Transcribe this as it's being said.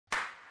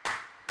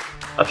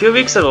A few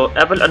weeks ago,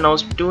 Apple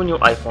announced two new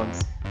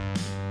iPhones.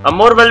 A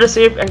more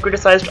well-received and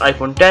criticized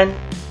iPhone X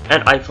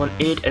and iPhone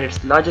 8 and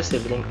its larger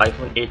sibling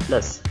iPhone 8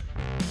 Plus.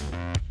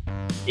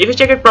 If you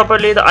check it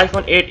properly, the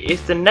iPhone 8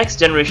 is the next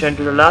generation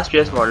to the last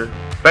year's model,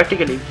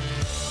 practically,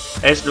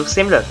 and it looks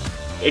similar.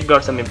 It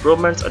got some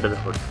improvements under the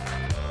hood.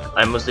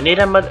 I'm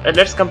Mustneer-Ahmad and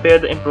let's compare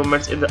the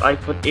improvements in the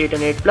iPhone 8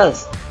 and 8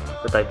 Plus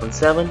with iPhone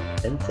 7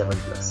 and 7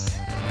 Plus.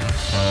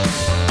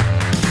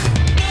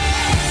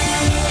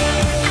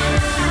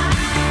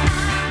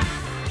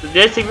 So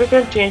there's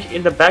significant change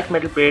in the back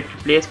metal plate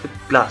replaced with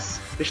glass,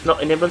 which now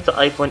enables the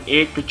iPhone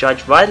 8 to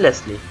charge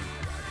wirelessly.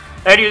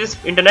 It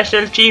uses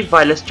international cheap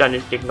wireless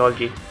charging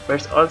technology, but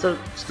it's also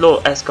slow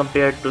as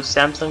compared to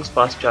Samsung's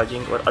fast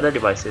charging or other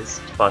devices'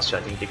 fast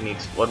charging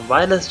techniques or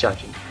wireless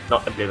charging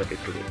not available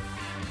today.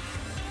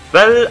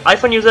 Well,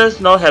 iPhone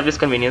users now have this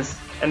convenience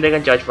and they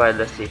can charge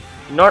wirelessly.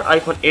 Not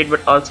iPhone 8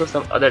 but also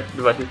some other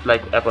devices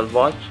like Apple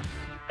Watch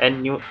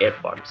and new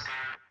AirPods.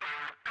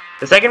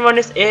 The second one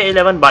is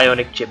A11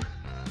 Bionic chip.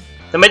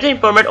 The major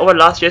improvement over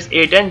last year's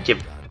A10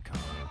 chip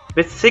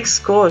with 6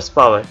 cores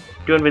power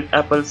tuned with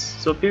Apple's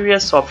superior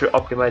software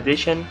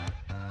optimization,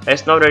 and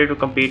it's now ready to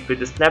compete with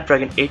the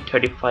Snapdragon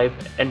 835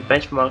 and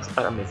benchmarks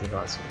are amazing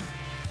also.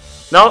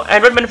 Now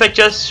Android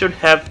manufacturers should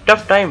have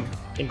tough time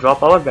in raw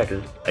power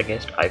battle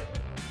against iPhone.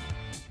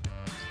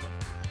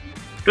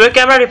 To a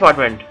camera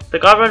department, the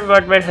camera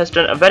department has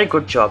done a very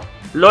good job.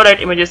 Low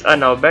light images are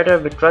now better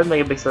with 12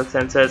 megapixel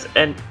sensors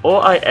and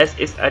OIS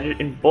is added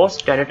in both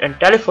standard and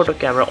telephoto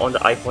camera on the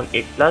iPhone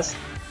 8 Plus.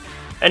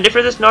 And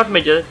difference is not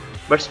major,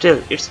 but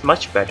still it's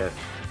much better.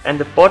 And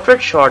the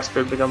portrait shots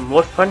will become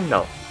more fun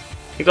now,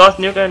 because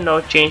you can now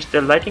change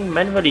the lighting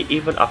manually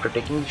even after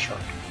taking the shot.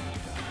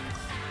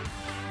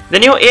 The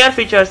new AR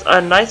features are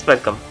a nice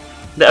welcome.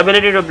 The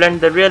ability to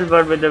blend the real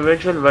world with the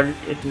virtual world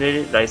is a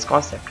really nice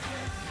concept.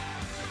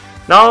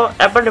 Now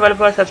Apple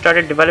developers have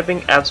started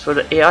developing apps for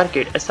the AR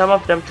kit, and some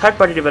of them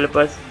third-party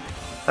developers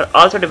are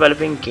also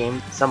developing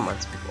games some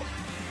months before.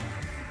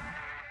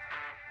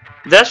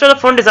 The rest of the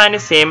phone design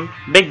is same: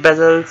 big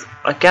bezels,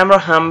 a camera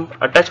hump,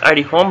 a Touch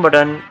ID home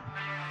button.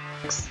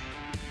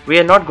 We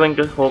are not going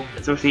to hope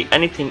to see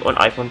anything on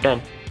iPhone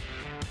X.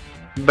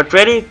 But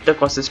really, the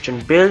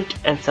consistent build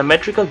and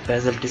symmetrical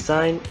bezel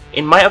design,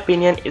 in my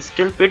opinion, is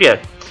still prettier.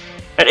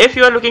 And if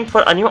you are looking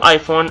for a new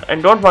iPhone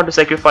and don't want to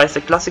sacrifice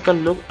the classical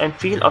look and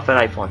feel of an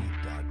iPhone,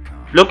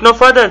 look no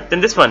further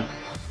than this one,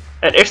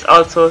 and it's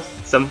also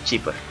some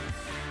cheaper.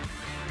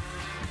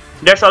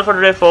 That's all for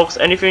today folks,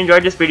 and if you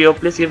enjoyed this video,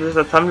 please give us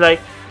a thumb like,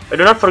 and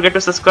do not forget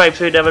to subscribe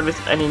so you never miss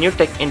any new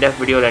tech in-depth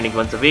video landing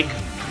once a week.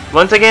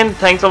 Once again,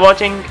 thanks for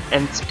watching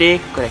and stay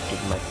connected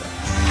my friends.